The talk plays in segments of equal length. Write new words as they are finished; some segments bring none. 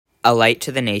A Light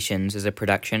to the Nations is a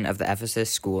production of the Ephesus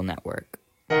School Network.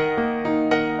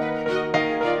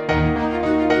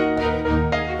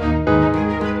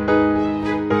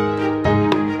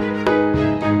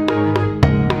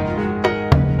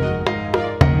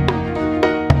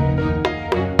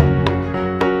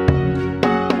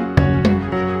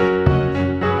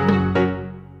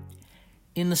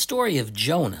 In the story of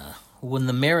Jonah, when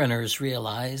the mariners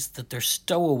realize that their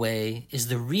stowaway is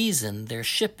the reason their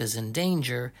ship is in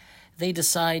danger, they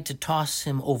decide to toss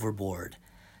him overboard.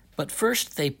 But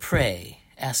first they pray,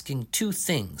 asking two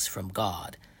things from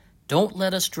God. Don't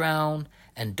let us drown,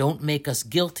 and don't make us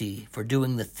guilty for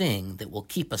doing the thing that will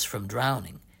keep us from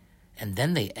drowning. And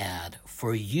then they add,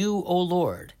 for you, O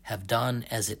Lord, have done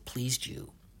as it pleased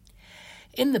you.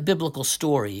 In the biblical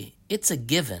story, it's a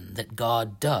given that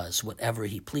God does whatever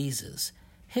he pleases.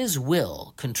 His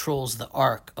will controls the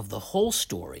arc of the whole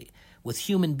story, with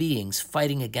human beings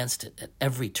fighting against it at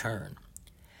every turn.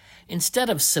 Instead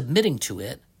of submitting to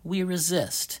it, we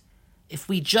resist. If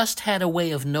we just had a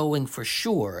way of knowing for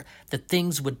sure that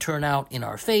things would turn out in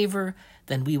our favor,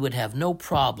 then we would have no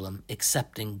problem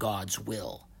accepting God's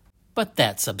will. But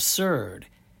that's absurd.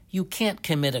 You can't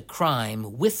commit a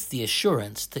crime with the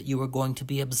assurance that you are going to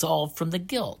be absolved from the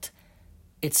guilt.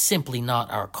 It's simply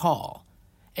not our call.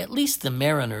 At least the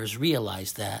mariners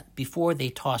realized that before they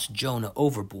tossed Jonah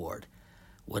overboard.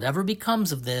 Whatever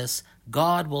becomes of this,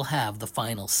 God will have the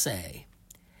final say.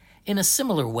 In a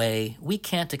similar way, we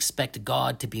can't expect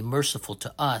God to be merciful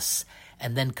to us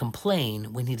and then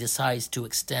complain when he decides to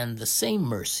extend the same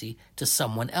mercy to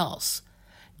someone else.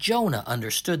 Jonah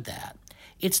understood that.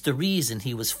 It's the reason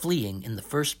he was fleeing in the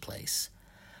first place.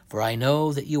 For I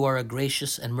know that you are a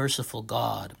gracious and merciful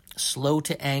God, slow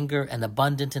to anger and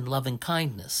abundant in loving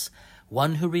kindness,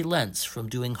 one who relents from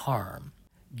doing harm.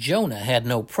 Jonah had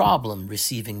no problem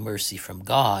receiving mercy from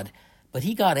God, but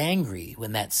he got angry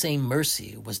when that same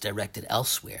mercy was directed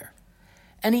elsewhere.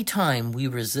 Any time we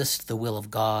resist the will of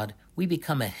God, we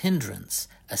become a hindrance,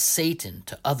 a Satan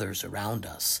to others around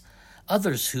us.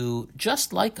 Others who,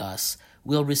 just like us,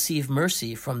 will receive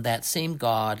mercy from that same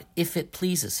God if it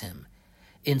pleases him.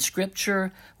 In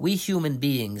Scripture, we human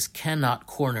beings cannot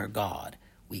corner God.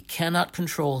 We cannot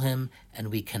control him,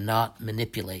 and we cannot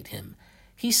manipulate him.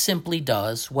 He simply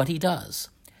does what he does.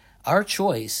 Our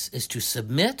choice is to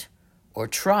submit or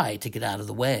try to get out of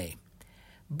the way.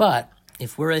 But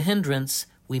if we're a hindrance,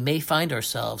 we may find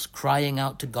ourselves crying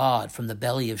out to God from the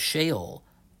belly of Sheol,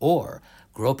 or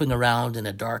groping around in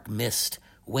a dark mist,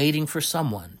 waiting for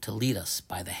someone to lead us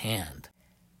by the hand.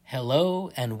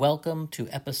 Hello and welcome to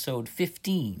episode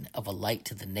 15 of A Light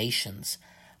to the Nations.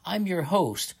 I'm your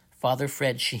host, Father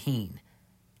Fred Shaheen.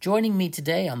 Joining me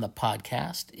today on the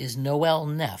podcast is Noël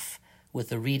Neff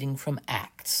with a reading from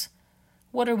Acts.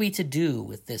 What are we to do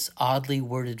with this oddly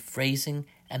worded phrasing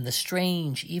and the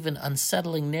strange, even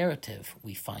unsettling narrative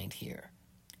we find here?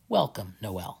 Welcome,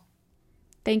 Noël.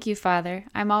 Thank you, Father.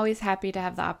 I'm always happy to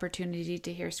have the opportunity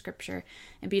to hear Scripture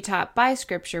and be taught by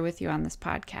Scripture with you on this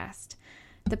podcast.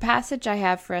 The passage I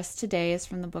have for us today is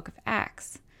from the book of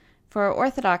Acts. For our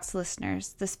Orthodox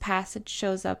listeners, this passage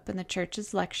shows up in the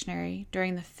Church's lectionary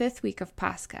during the 5th week of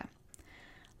Pascha.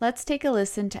 Let's take a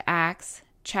listen to Acts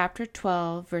chapter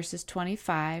 12, verses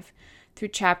 25 through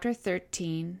chapter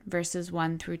 13, verses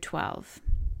 1 through 12.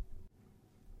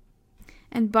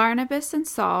 And Barnabas and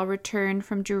Saul returned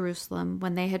from Jerusalem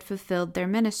when they had fulfilled their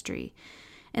ministry,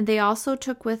 and they also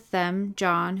took with them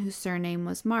John, whose surname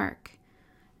was Mark.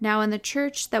 Now in the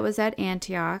church that was at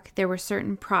Antioch there were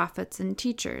certain prophets and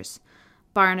teachers,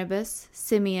 Barnabas,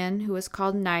 Simeon, who was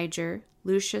called Niger,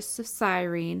 Lucius of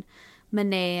Cyrene,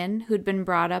 Manaen, who had been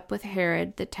brought up with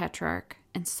Herod the Tetrarch,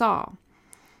 and Saul.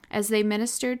 As they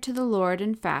ministered to the Lord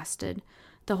and fasted,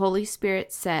 the Holy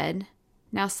Spirit said,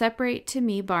 Now separate to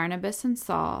me Barnabas and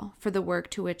Saul for the work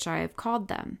to which I have called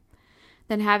them.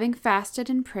 Then having fasted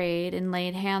and prayed and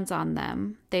laid hands on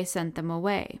them, they sent them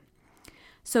away.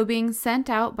 So being sent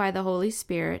out by the Holy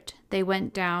Spirit, they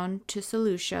went down to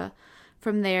Seleucia.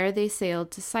 From there they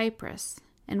sailed to Cyprus.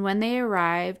 And when they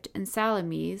arrived in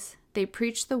Salamis, they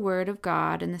preached the word of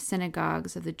God in the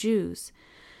synagogues of the Jews.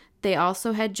 They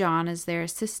also had John as their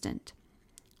assistant.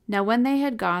 Now when they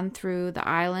had gone through the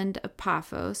island of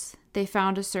Paphos, they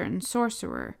found a certain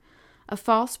sorcerer, a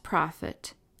false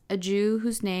prophet, a Jew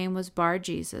whose name was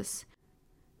Bar-Jesus,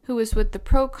 who was with the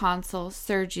proconsul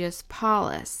Sergius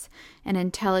Paulus, an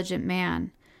intelligent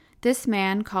man. This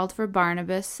man called for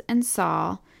Barnabas and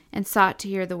Saul, and sought to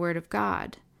hear the word of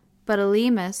God. But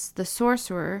Elymas, the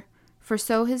sorcerer, for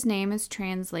so his name is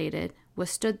translated,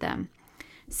 withstood them,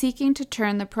 seeking to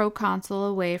turn the proconsul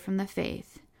away from the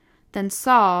faith. Then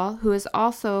Saul, who is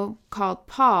also called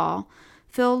Paul,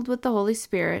 filled with the Holy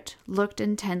Spirit, looked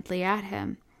intently at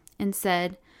him, and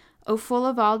said, O full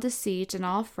of all deceit and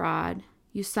all fraud,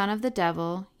 you son of the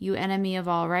devil, you enemy of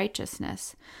all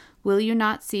righteousness, will you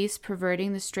not cease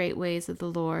perverting the straight ways of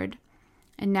the Lord?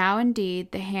 And now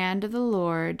indeed the hand of the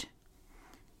Lord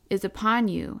is upon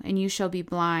you, and you shall be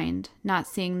blind, not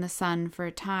seeing the sun for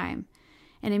a time.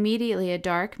 And immediately a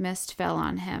dark mist fell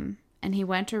on him, and he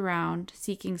went around,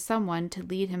 seeking someone to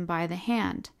lead him by the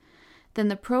hand. Then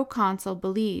the proconsul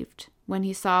believed, when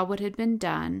he saw what had been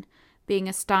done, being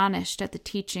astonished at the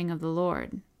teaching of the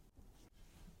Lord.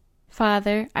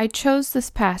 Father, I chose this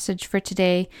passage for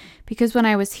today because when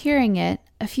I was hearing it,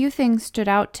 a few things stood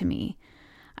out to me.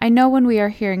 I know when we are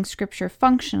hearing Scripture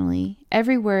functionally,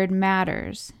 every word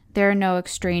matters. There are no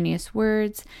extraneous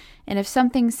words, and if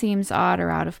something seems odd or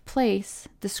out of place,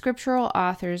 the scriptural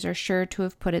authors are sure to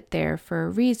have put it there for a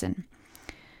reason.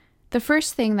 The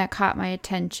first thing that caught my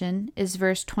attention is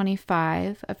verse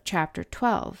 25 of chapter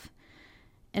 12.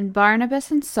 And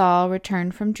Barnabas and Saul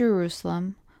returned from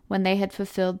Jerusalem when they had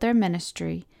fulfilled their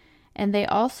ministry, and they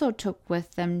also took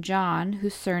with them John,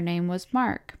 whose surname was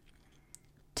Mark.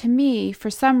 To me, for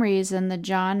some reason, the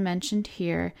John mentioned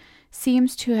here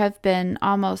seems to have been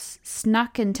almost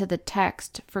snuck into the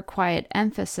text for quiet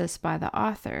emphasis by the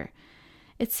author.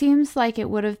 It seems like it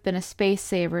would have been a space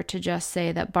saver to just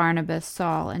say that Barnabas,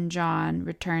 Saul, and John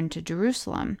returned to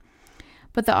Jerusalem.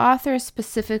 But the author is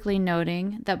specifically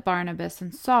noting that Barnabas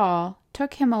and Saul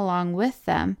took him along with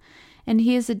them, and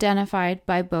he is identified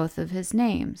by both of his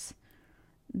names.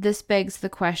 This begs the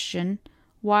question,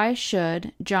 why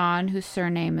should John, whose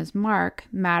surname is Mark,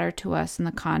 matter to us in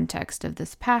the context of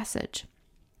this passage?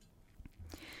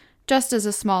 Just as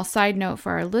a small side note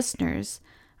for our listeners,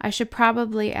 I should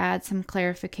probably add some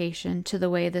clarification to the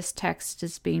way this text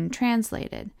is being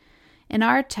translated. In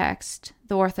our text,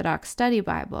 the Orthodox Study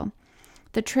Bible,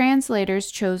 the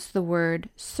translators chose the word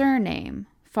surname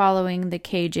following the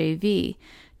KJV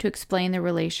to explain the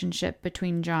relationship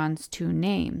between John's two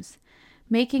names,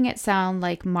 making it sound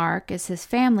like Mark is his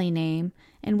family name,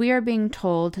 and we are being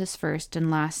told his first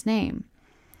and last name.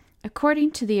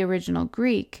 According to the original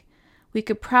Greek, we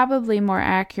could probably more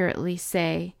accurately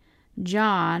say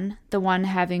John, the one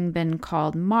having been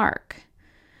called Mark,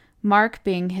 Mark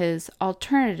being his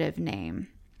alternative name.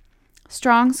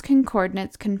 Strong's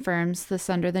Concordance confirms this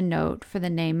under the note for the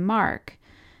name Mark,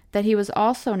 that he was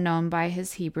also known by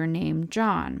his Hebrew name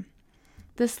John.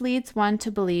 This leads one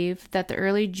to believe that the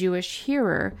early Jewish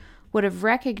hearer would have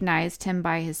recognized him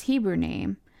by his Hebrew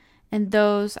name, and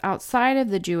those outside of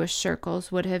the Jewish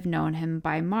circles would have known him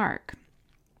by Mark.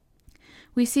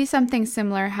 We see something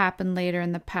similar happen later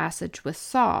in the passage with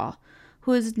Saul,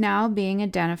 who is now being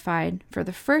identified for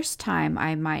the first time,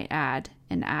 I might add,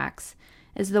 in Acts,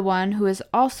 as the one who is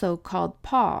also called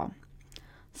Paul.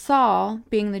 Saul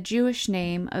being the Jewish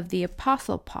name of the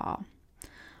Apostle Paul.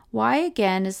 Why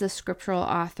again is the scriptural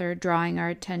author drawing our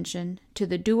attention to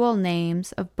the dual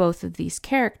names of both of these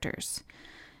characters?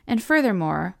 And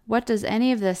furthermore, what does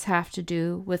any of this have to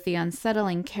do with the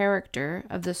unsettling character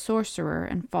of the sorcerer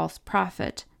and false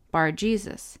prophet,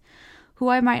 Bar-Jesus, who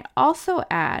I might also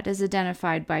add is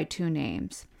identified by two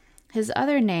names, his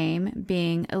other name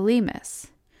being Elymas?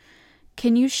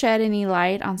 Can you shed any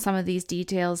light on some of these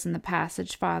details in the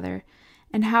passage, Father?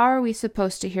 And how are we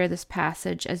supposed to hear this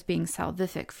passage as being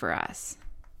salvific for us?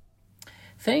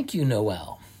 Thank you,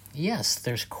 Noël. Yes,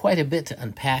 there's quite a bit to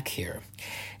unpack here.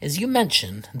 As you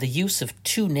mentioned, the use of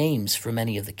two names for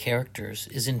many of the characters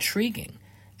is intriguing,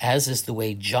 as is the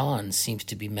way John seems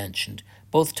to be mentioned,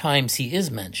 both times he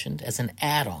is mentioned as an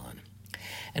add-on.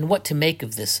 And what to make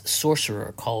of this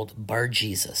sorcerer called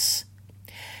Bar-Jesus.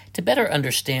 To better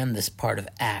understand this part of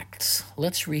Acts,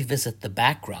 let's revisit the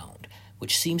background,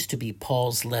 which seems to be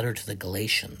Paul's letter to the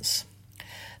Galatians.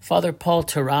 Father Paul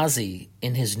Tarazi,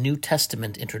 in his New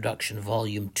Testament Introduction,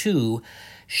 Volume 2,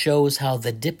 shows how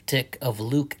the diptych of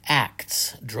Luke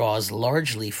Acts draws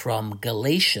largely from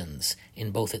Galatians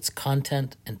in both its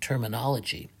content and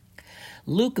terminology.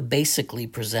 Luke basically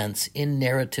presents in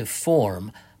narrative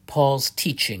form Paul's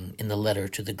teaching in the letter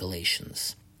to the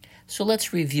Galatians. So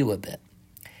let's review a bit.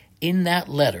 In that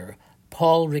letter,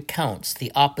 Paul recounts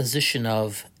the opposition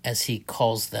of, as he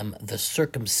calls them, the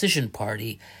circumcision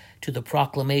party to the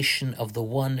proclamation of the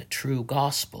one true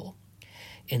gospel.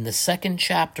 In the second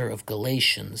chapter of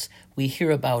Galatians, we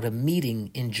hear about a meeting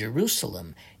in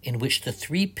Jerusalem in which the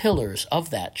three pillars of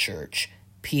that church,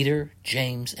 Peter,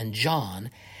 James, and John,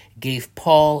 gave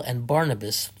Paul and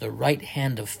Barnabas the right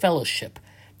hand of fellowship,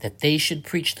 that they should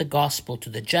preach the gospel to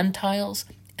the Gentiles,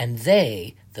 and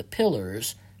they, the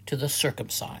pillars, to the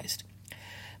circumcised.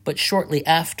 but shortly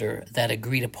after, that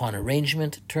agreed-upon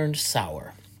arrangement turned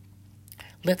sour.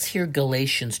 Let's hear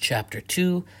Galatians chapter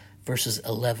 2, verses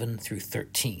 11 through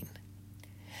 13.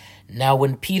 Now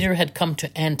when Peter had come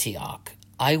to Antioch,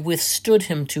 I withstood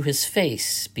him to his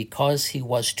face, because he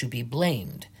was to be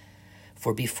blamed.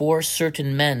 For before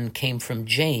certain men came from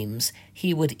James,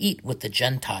 he would eat with the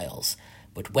Gentiles.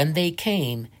 But when they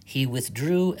came, he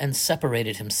withdrew and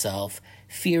separated himself,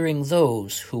 fearing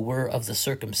those who were of the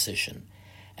circumcision.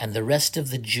 And the rest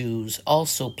of the Jews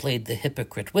also played the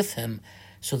hypocrite with him,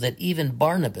 so that even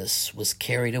Barnabas was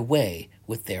carried away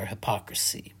with their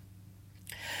hypocrisy.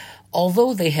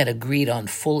 Although they had agreed on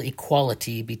full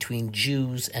equality between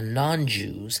Jews and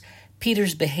non-Jews,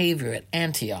 Peter's behavior at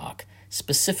Antioch,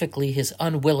 specifically his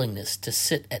unwillingness to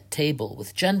sit at table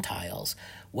with Gentiles,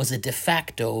 was a de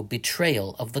facto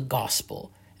betrayal of the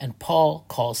gospel, and Paul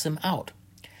calls him out.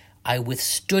 I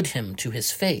withstood him to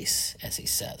his face, as he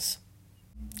says.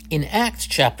 In Acts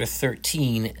chapter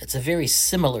 13, it's a very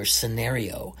similar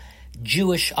scenario.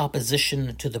 Jewish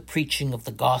opposition to the preaching of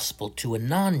the gospel to a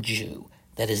non-Jew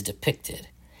that is depicted.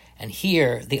 And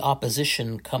here the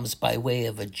opposition comes by way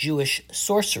of a Jewish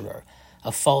sorcerer,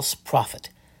 a false prophet.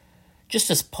 Just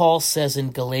as Paul says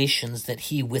in Galatians that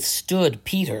he withstood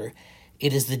Peter,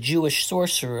 it is the Jewish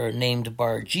sorcerer named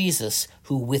Bar-Jesus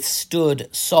who withstood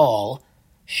Saul,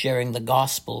 sharing the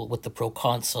gospel with the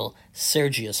proconsul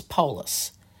Sergius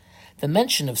Paulus. The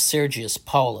mention of Sergius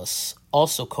Paulus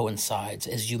also coincides,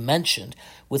 as you mentioned,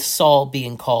 with Saul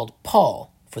being called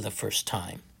Paul for the first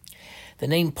time. The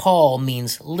name Paul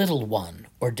means little one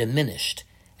or diminished,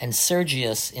 and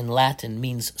Sergius in Latin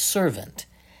means servant.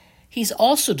 He's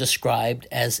also described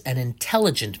as an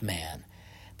intelligent man,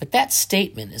 but that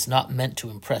statement is not meant to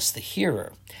impress the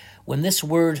hearer. When this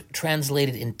word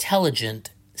translated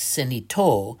intelligent,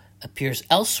 senito, appears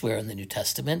elsewhere in the New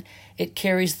Testament, it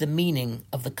carries the meaning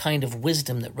of the kind of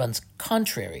wisdom that runs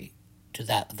contrary to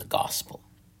that of the gospel.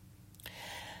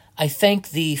 I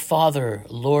thank thee, Father,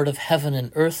 Lord of heaven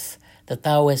and earth, that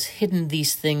thou hast hidden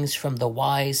these things from the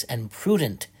wise and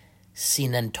prudent,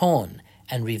 sinenton,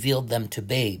 and revealed them to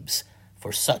babes,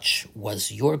 for such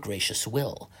was your gracious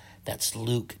will. That's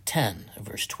Luke 10,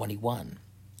 verse 21.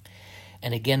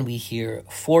 And again we hear,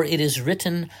 for it is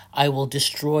written, I will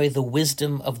destroy the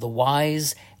wisdom of the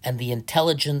wise and the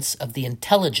intelligence of the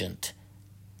intelligent.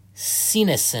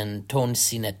 Sinesen ton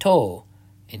sineto,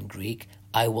 in Greek,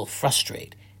 I will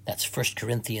frustrate. That's 1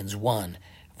 Corinthians 1,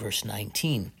 verse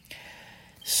 19.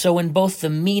 So in both the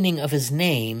meaning of his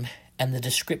name and the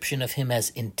description of him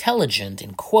as intelligent,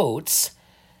 in quotes,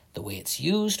 the way it's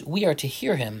used, we are to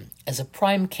hear him as a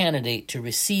prime candidate to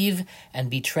receive and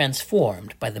be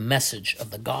transformed by the message of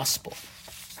the gospel.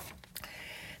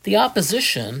 The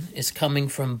opposition is coming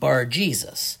from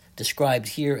Bar-Jesus, described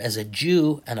here as a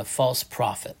Jew and a false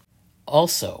prophet.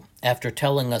 Also, after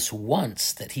telling us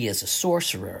once that he is a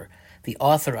sorcerer, the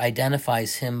author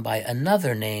identifies him by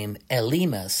another name,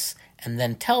 Elymas, and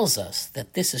then tells us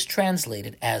that this is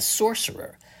translated as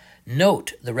sorcerer.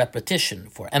 Note the repetition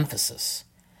for emphasis.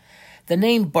 The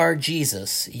name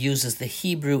Bar-Jesus uses the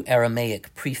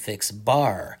Hebrew-Aramaic prefix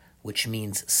bar, which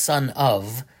means son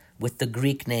of, with the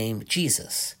Greek name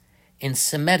Jesus. In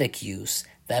Semitic use,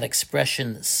 that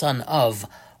expression son of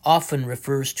often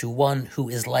refers to one who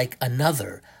is like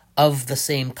another, of the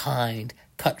same kind,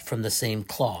 cut from the same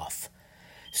cloth.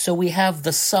 So we have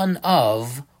the son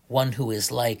of one who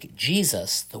is like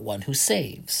Jesus, the one who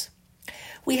saves.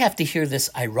 We have to hear this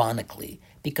ironically,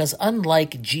 because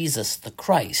unlike Jesus the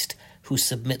Christ, who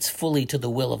submits fully to the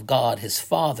will of God his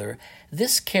Father,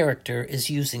 this character is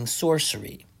using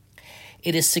sorcery.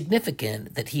 It is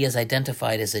significant that he is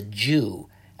identified as a Jew,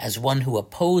 as one who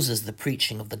opposes the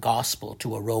preaching of the gospel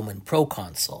to a Roman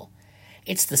proconsul.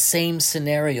 It's the same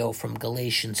scenario from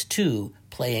Galatians 2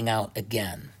 playing out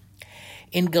again.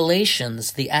 In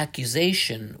Galatians, the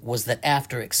accusation was that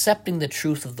after accepting the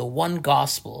truth of the one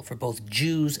gospel for both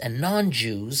Jews and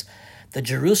non-Jews, the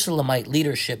Jerusalemite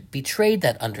leadership betrayed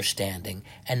that understanding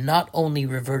and not only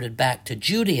reverted back to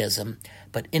Judaism,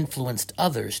 but influenced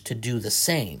others to do the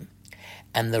same.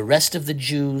 And the rest of the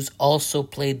Jews also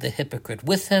played the hypocrite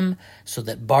with him, so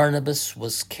that Barnabas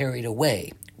was carried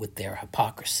away with their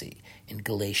hypocrisy, in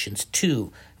Galatians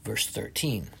 2, verse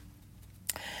 13.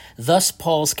 Thus,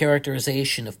 Paul's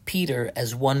characterization of Peter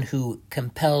as one who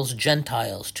compels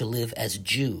Gentiles to live as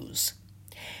Jews.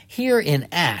 Here in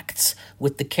Acts,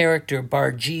 with the character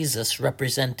Bar-Jesus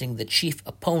representing the chief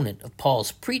opponent of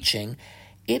Paul's preaching,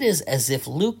 it is as if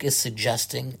Luke is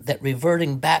suggesting that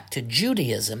reverting back to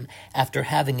Judaism after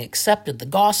having accepted the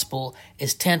gospel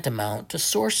is tantamount to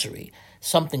sorcery,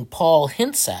 something Paul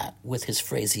hints at with his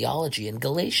phraseology in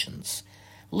Galatians.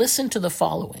 listen to the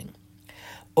following.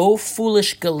 O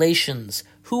foolish Galatians,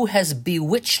 who has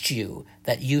bewitched you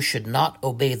that you should not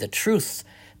obey the truth,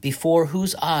 before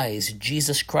whose eyes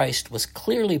Jesus Christ was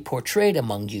clearly portrayed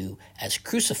among you as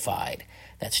crucified?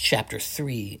 That's chapter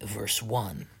 3, verse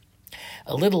 1.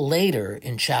 A little later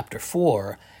in chapter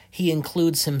 4, he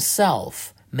includes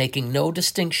himself, making no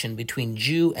distinction between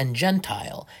Jew and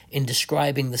Gentile in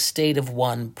describing the state of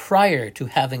one prior to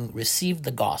having received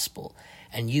the gospel,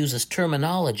 and uses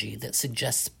terminology that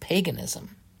suggests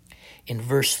paganism. In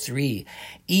verse 3,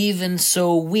 even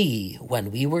so we,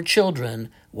 when we were children,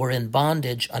 were in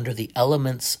bondage under the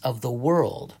elements of the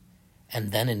world.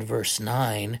 And then in verse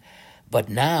 9, but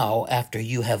now, after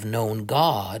you have known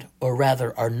God, or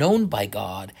rather are known by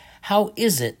God, how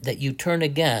is it that you turn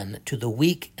again to the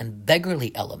weak and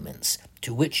beggarly elements,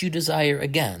 to which you desire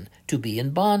again to be in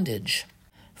bondage?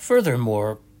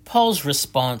 Furthermore, Paul's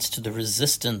response to the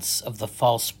resistance of the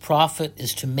false prophet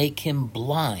is to make him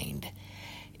blind.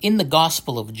 In the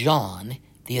Gospel of John,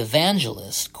 the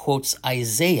evangelist quotes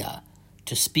Isaiah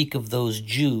to speak of those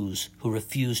Jews who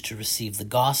refused to receive the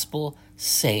gospel,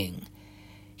 saying,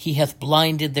 He hath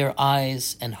blinded their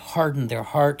eyes and hardened their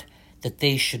heart, that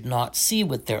they should not see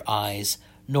with their eyes,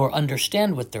 nor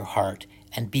understand with their heart,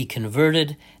 and be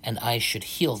converted, and I should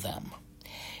heal them.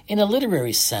 In a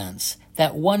literary sense,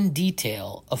 that one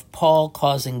detail of Paul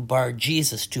causing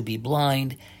Bar-Jesus to be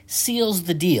blind seals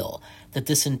the deal that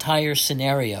this entire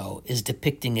scenario is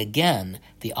depicting again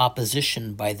the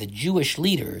opposition by the Jewish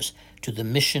leaders to the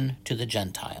mission to the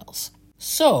Gentiles.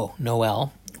 So,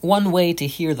 Noël, one way to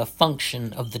hear the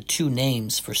function of the two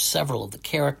names for several of the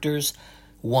characters,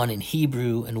 one in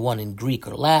Hebrew and one in Greek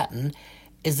or Latin,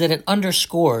 is that it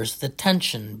underscores the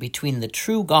tension between the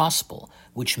true gospel,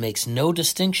 which makes no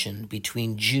distinction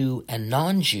between Jew and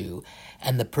non-Jew,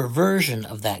 and the perversion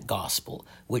of that gospel,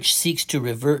 which seeks to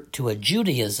revert to a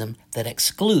Judaism that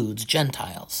excludes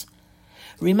Gentiles.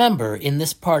 Remember, in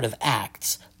this part of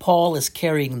Acts, Paul is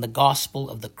carrying the gospel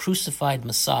of the crucified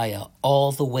Messiah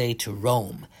all the way to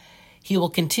Rome. He will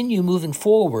continue moving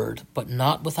forward, but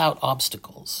not without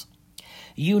obstacles.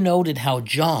 You noted how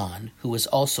John, who is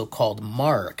also called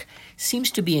Mark,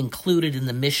 seems to be included in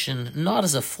the mission not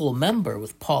as a full member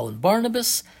with Paul and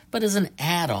Barnabas, but as an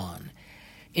add-on.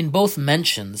 In both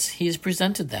mentions, he is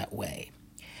presented that way.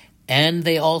 And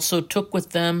they also took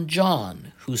with them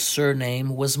John, whose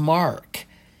surname was Mark,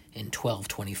 in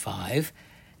 12:25.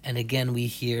 And again we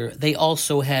hear they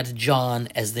also had John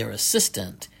as their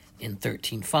assistant, in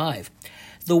 13:5.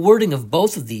 The wording of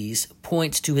both of these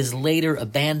points to his later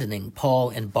abandoning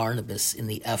Paul and Barnabas in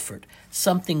the effort,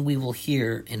 something we will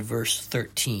hear in verse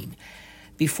 13.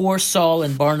 Before Saul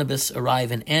and Barnabas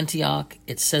arrive in Antioch,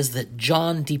 it says that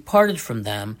John departed from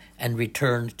them and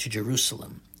returned to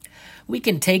Jerusalem. We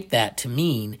can take that to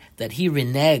mean that he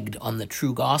reneged on the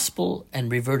true gospel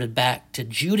and reverted back to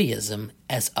Judaism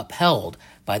as upheld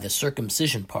by the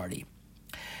circumcision party.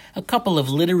 A couple of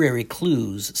literary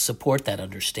clues support that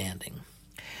understanding.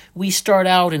 We start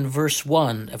out in verse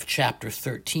 1 of chapter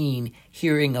 13,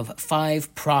 hearing of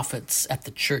 5 prophets at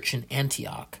the church in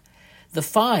Antioch. The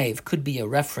 5 could be a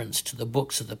reference to the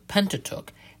books of the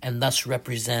Pentateuch and thus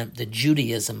represent the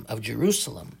Judaism of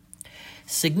Jerusalem.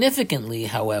 Significantly,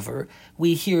 however,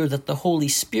 we hear that the Holy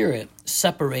Spirit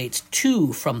separates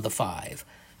 2 from the 5.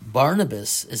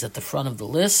 Barnabas is at the front of the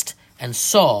list and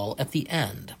Saul at the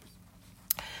end.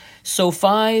 So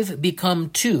 5 become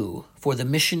 2 for the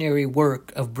missionary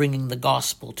work of bringing the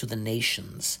gospel to the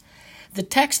nations. The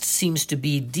text seems to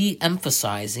be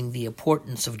de-emphasizing the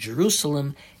importance of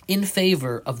Jerusalem in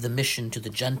favor of the mission to the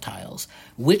Gentiles,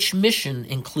 which mission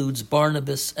includes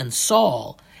Barnabas and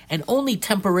Saul, and only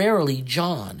temporarily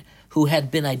John, who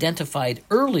had been identified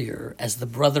earlier as the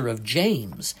brother of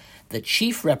James, the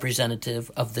chief representative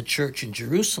of the church in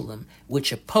Jerusalem,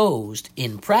 which opposed,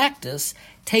 in practice,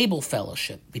 table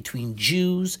fellowship between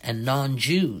Jews and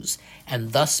non-Jews,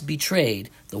 and thus betrayed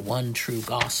the one true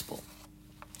gospel.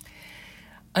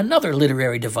 Another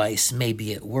literary device may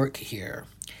be at work here.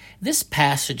 This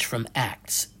passage from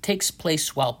Acts takes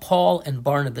place while Paul and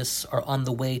Barnabas are on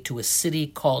the way to a city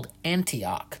called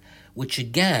Antioch, which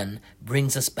again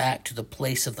brings us back to the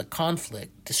place of the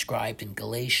conflict described in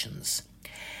Galatians.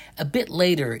 A bit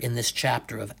later in this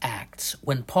chapter of Acts,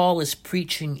 when Paul is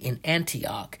preaching in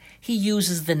Antioch, he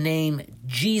uses the name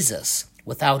Jesus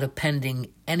without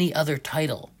appending any other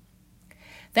title.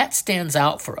 That stands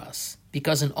out for us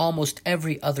because in almost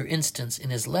every other instance in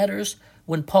his letters,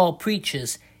 when Paul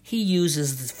preaches, he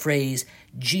uses the phrase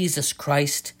Jesus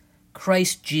Christ,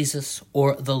 Christ Jesus,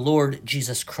 or the Lord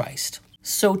Jesus Christ.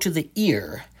 So to the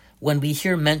ear, When we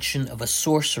hear mention of a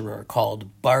sorcerer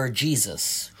called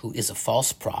Bar-Jesus, who is a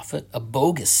false prophet, a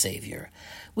bogus savior,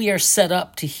 we are set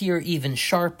up to hear even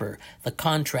sharper the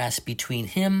contrast between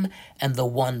him and the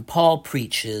one Paul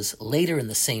preaches later in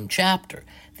the same chapter,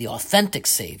 the authentic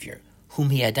Savior, whom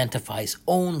he identifies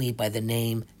only by the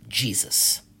name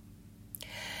Jesus.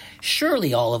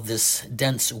 Surely all of this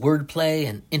dense wordplay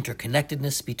and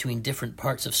interconnectedness between different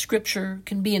parts of Scripture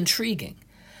can be intriguing.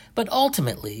 But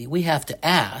ultimately, we have to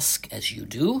ask, as you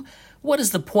do, what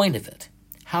is the point of it?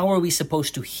 How are we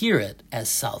supposed to hear it as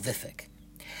salvific?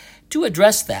 To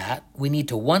address that, we need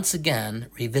to once again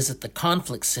revisit the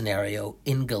conflict scenario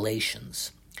in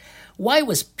Galatians. Why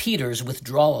was Peter's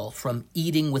withdrawal from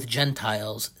eating with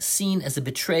Gentiles seen as a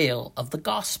betrayal of the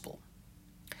gospel?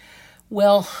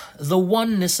 Well, the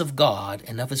oneness of God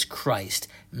and of his Christ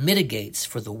mitigates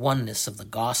for the oneness of the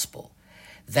gospel.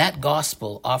 That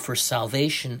gospel offers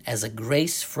salvation as a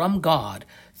grace from God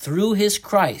through his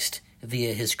Christ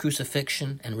via his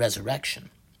crucifixion and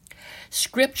resurrection.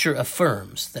 Scripture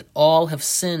affirms that all have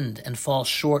sinned and fall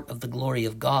short of the glory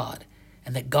of God,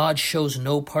 and that God shows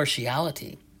no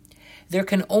partiality. There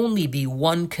can only be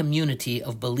one community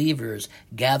of believers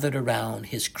gathered around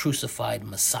his crucified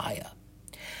Messiah.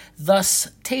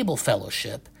 Thus, table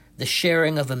fellowship, the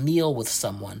sharing of a meal with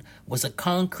someone, was a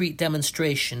concrete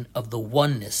demonstration of the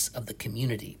oneness of the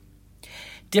community.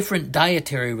 Different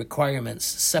dietary requirements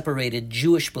separated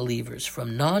Jewish believers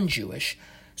from non-Jewish,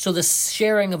 so the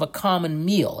sharing of a common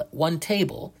meal at one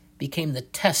table became the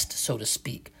test, so to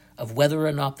speak, of whether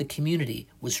or not the community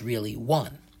was really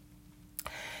one.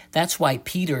 That's why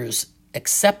Peter's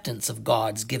acceptance of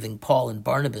God's giving Paul and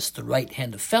Barnabas the right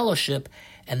hand of fellowship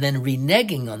and then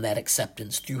reneging on that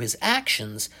acceptance through his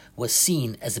actions was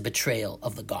seen as a betrayal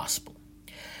of the gospel.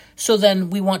 So then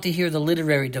we want to hear the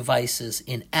literary devices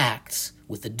in Acts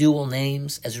with the dual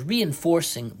names as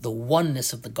reinforcing the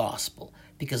oneness of the gospel,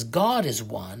 because God is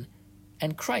one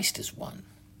and Christ is one.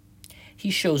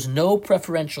 He shows no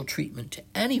preferential treatment to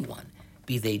anyone,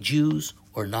 be they Jews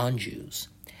or non-Jews.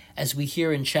 As we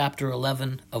hear in chapter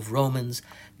 11 of Romans,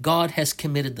 God has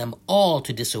committed them all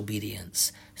to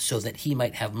disobedience so that he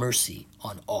might have mercy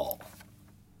on all.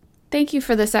 Thank you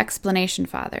for this explanation,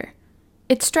 Father.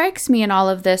 It strikes me in all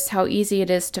of this how easy it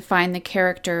is to find the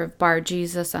character of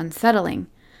Bar-Jesus unsettling,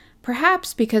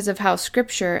 perhaps because of how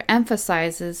Scripture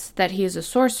emphasizes that he is a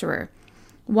sorcerer,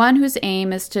 one whose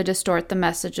aim is to distort the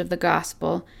message of the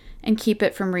gospel and keep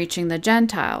it from reaching the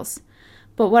Gentiles.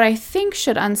 But what I think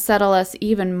should unsettle us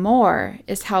even more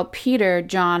is how Peter,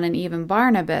 John, and even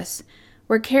Barnabas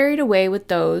were carried away with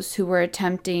those who were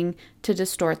attempting to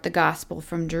distort the gospel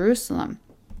from Jerusalem.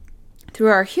 Through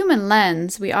our human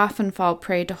lens, we often fall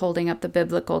prey to holding up the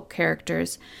biblical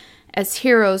characters as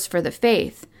heroes for the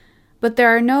faith, but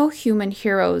there are no human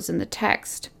heroes in the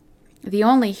text. The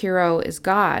only hero is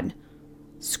God.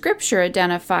 Scripture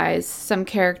identifies some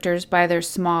characters by their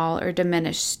small or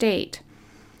diminished state.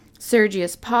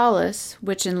 Sergius Paulus,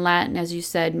 which in Latin, as you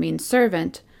said, means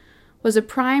servant, was a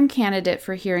prime candidate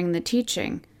for hearing the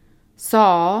teaching.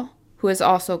 Saul, who is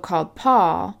also called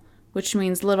Paul, which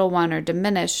means little one or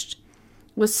diminished,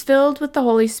 was filled with the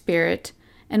Holy Spirit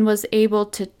and was able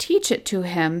to teach it to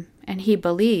him, and he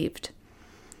believed.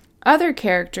 Other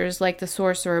characters, like the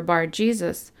sorcerer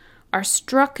Bar-Jesus, are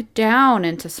struck down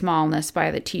into smallness by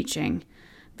the teaching,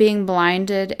 being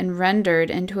blinded and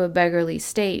rendered into a beggarly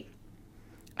state.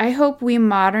 I hope we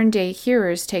modern-day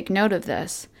hearers take note of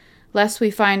this, lest we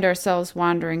find ourselves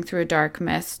wandering through a dark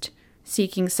mist,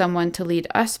 seeking someone to lead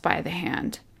us by the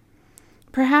hand.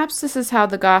 Perhaps this is how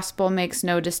the gospel makes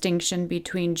no distinction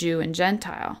between Jew and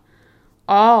Gentile.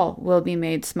 All will be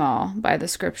made small by the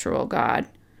Scriptural God,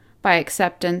 by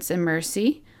acceptance and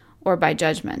mercy, or by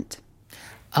judgment.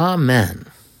 Amen.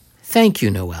 Thank you,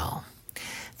 Noël.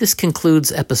 This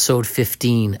concludes episode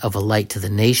 15 of A Light to the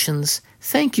Nations.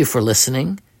 Thank you for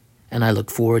listening, and I look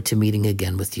forward to meeting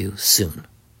again with you soon.